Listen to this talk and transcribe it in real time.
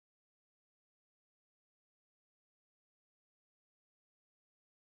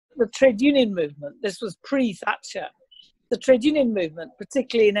the trade union movement, this was pre-Thatcher, the trade union movement,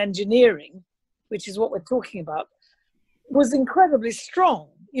 particularly in engineering, which is what we're talking about, was incredibly strong.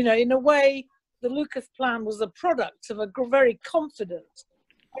 You know, in a way, the Lucas plan was a product of a very confident,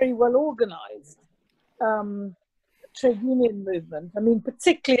 very well organized trade union movement. I mean,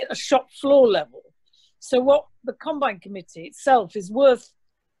 particularly at a shop floor level. So what the Combine Committee itself is worth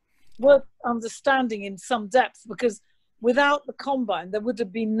understanding in some depth, because without the Combine, there would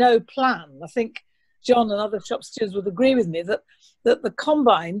have been no plan. I think John and other shop stewards would agree with me that the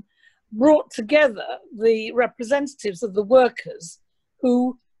Combine brought together the representatives of the workers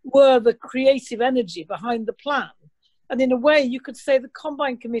who were the creative energy behind the plan. And in a way, you could say the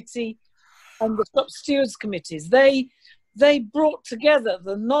Combine Committee and the shop stewards committees, they brought together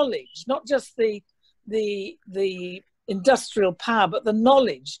the knowledge, not just the industrial power, but the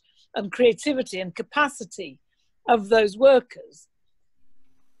knowledge and creativity and capacity of those workers.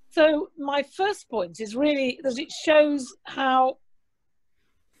 So my first point is really that it shows how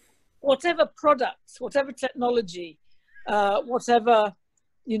whatever products, whatever technology, whatever,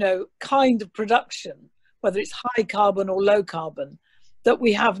 you know, kind of production, whether it's high carbon or low carbon, that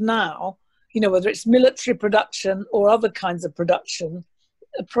we have now, you know, whether it's military production or other kinds of production,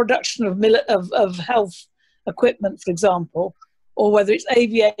 production of health equipment, for example, or whether it's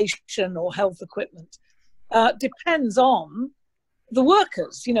aviation or health equipment, depends on the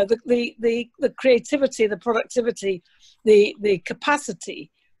workers, you know, the creativity, the productivity, the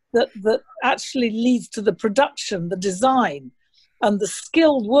capacity that actually leads to the production, the design, and the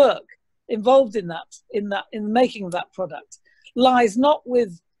skilled work involved in the making of that product lies not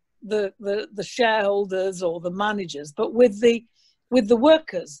with the shareholders or the managers, but with the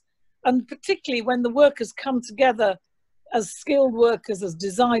workers. And particularly when the workers come together as skilled workers, as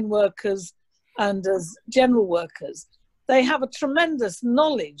design workers, and as general workers, they have a tremendous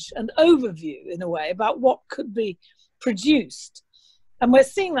knowledge and overview, in a way, about what could be produced. And we're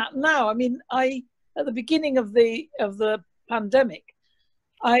seeing that now. I mean, at the beginning of the pandemic,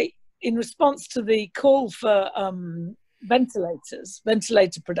 in response to the call for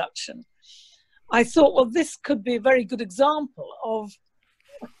ventilator production, I thought, well, this could be a very good example of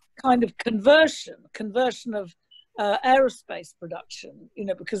a kind of conversion of aerospace production, you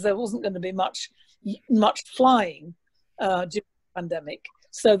know, because there wasn't going to be much flying during the pandemic.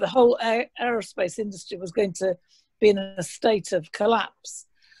 So the whole aerospace industry was going to be in a state of collapse.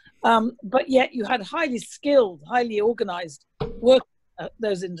 But yet you had highly skilled, highly organized work at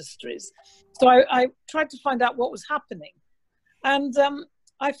those industries. So I tried to find out what was happening. And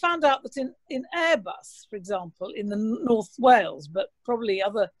I found out that in Airbus, for example, in the North Wales, but probably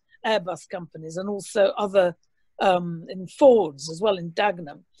other Airbus companies, and also other in Ford's as well, in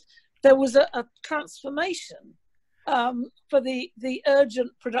Dagenham, there was a transformation for the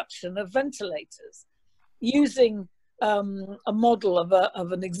urgent production of ventilators, using a model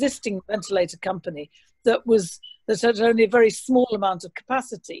of an existing ventilator company that had only a very small amount of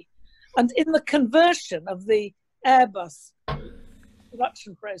capacity. And in the conversion of the Airbus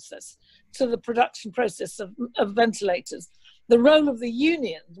production process to the production process of ventilators, the role of the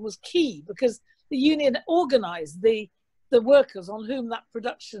union was key, because the union organized the workers on whom that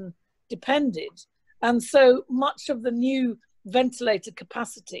production depended. And so much of the new ventilator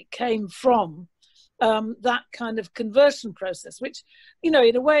capacity came from that kind of conversion process, which, you know,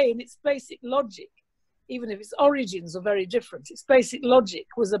 in a way, in its basic logic, even if its origins are very different, its basic logic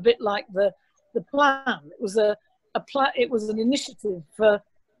was a bit like the plan. It was it was an initiative for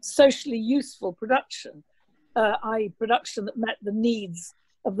socially useful production, i.e. production that met the needs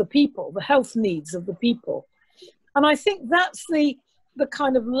of the people, the health needs of the people. And I think that's the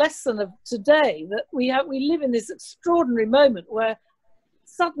kind of lesson of today, that we live in this extraordinary moment where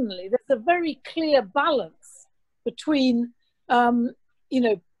suddenly there's a very clear balance between, you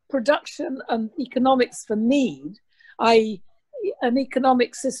know, production and economics for need, i.e. an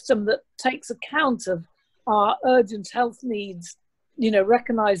economic system that takes account of our urgent health needs, you know,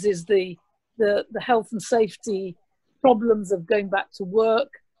 recognizes the health and safety problems of going back to work,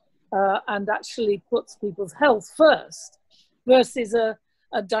 and actually puts people's health first, versus a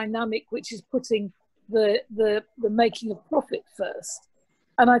dynamic which is putting the making of profit first.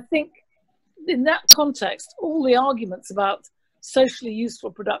 And I think in that context, all the arguments about socially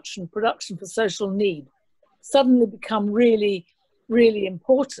useful production for social need, suddenly become really, really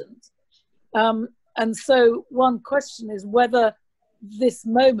important. And so one question is whether this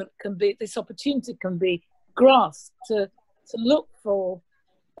opportunity can be grasped to look for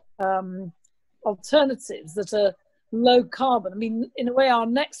alternatives that are low carbon. I mean, in a way, our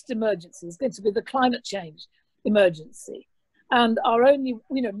next emergency is going to be the climate change emergency. and our only,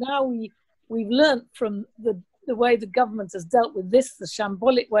 now we've learnt from the way the government has dealt with this, the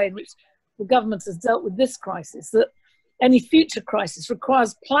shambolic way in which the government has dealt with this crisis, that any future crisis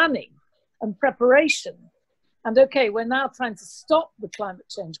requires planning and preparation. And okay, we're now trying to stop the climate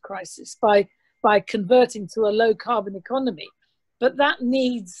change crisis by converting to a low carbon economy, but that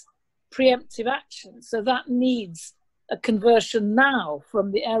needs preemptive action. So that needs a conversion now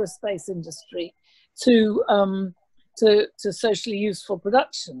from the aerospace industry to socially useful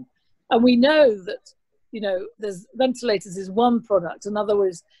production. And we know that, there's ventilators is one product. Another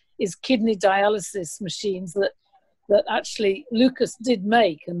is kidney dialysis machines that actually Lucas did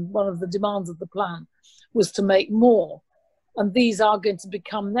make, and one of the demands of the plan was to make more. And these are going to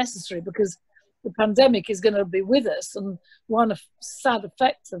become necessary because the pandemic is going to be with us, and one sad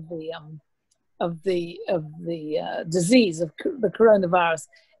effect of the disease of the coronavirus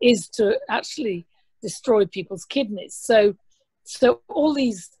is to actually destroy people's kidneys. So all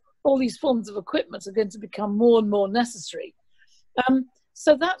these forms of equipment are going to become more and more necessary.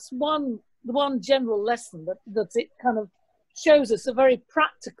 So that's one general lesson that it kind of shows us a very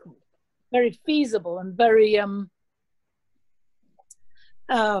practical, very feasible, and very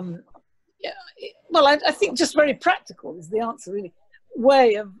well, I think just very practical is the answer, really,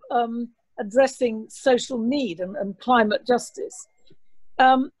 way of addressing social need and climate justice,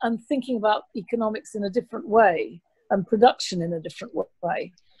 and thinking about economics in a different way and production in a different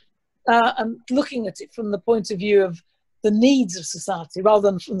way, and looking at it from the point of view of the needs of society rather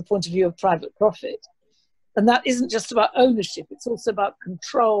than from the point of view of private profit. And that isn't just about ownership, it's also about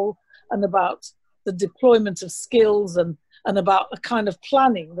control and about the deployment of skills and about a kind of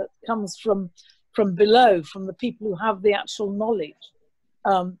planning that comes from below, from the people who have the actual knowledge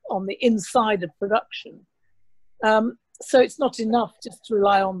on the inside of production. So it's not enough just to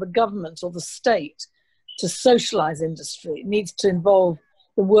rely on the government or the state to socialize industry. It needs to involve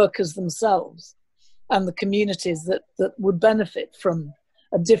the workers themselves and the communities that would benefit from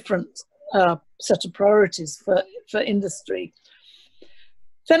a different set of priorities for industry.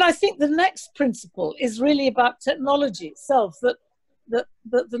 Then I think the next principle is really about technology itself, that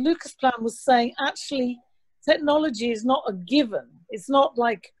the Lucas plan was saying, actually, technology is not a given. It's not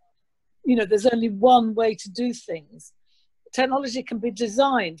like, there's only one way to do things. Technology can be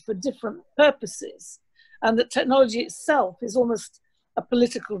designed for different purposes, and that technology itself is almost a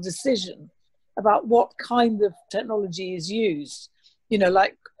political decision about what kind of technology is used.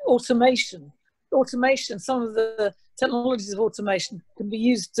 Like automation. Some of the technologies of automation can be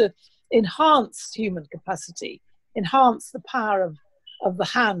used to enhance human capacity, enhance the power of the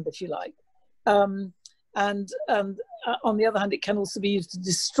hand, if you like. And on the other hand, it can also be used to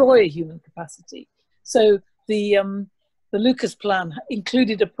destroy human capacity. So the Lucas plan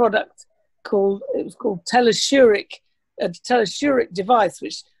included a product called telesuric, a telesuric device,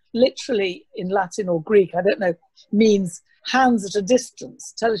 which literally in Latin or Greek, I don't know, means hands at a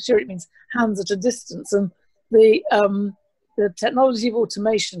distance. Telesuric means hands at a distance, and the technology of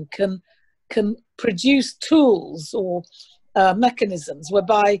automation can produce tools or mechanisms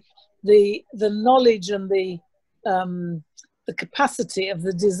whereby the knowledge and the capacity of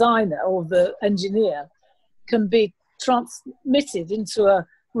the designer or the engineer can be transmitted into a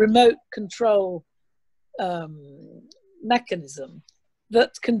remote control mechanism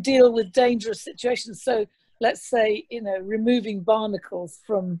that can deal with dangerous situations. So let's say, removing barnacles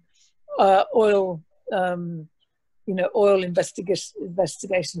from oil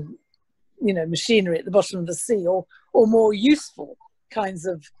investigation, machinery at the bottom of the sea, or more useful kinds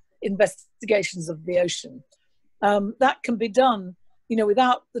of investigations of the ocean. That can be done,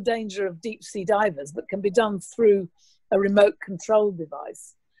 without the danger of deep sea divers, but can be done through a remote control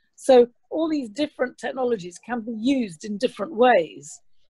device. So all these different technologies can be used in different ways.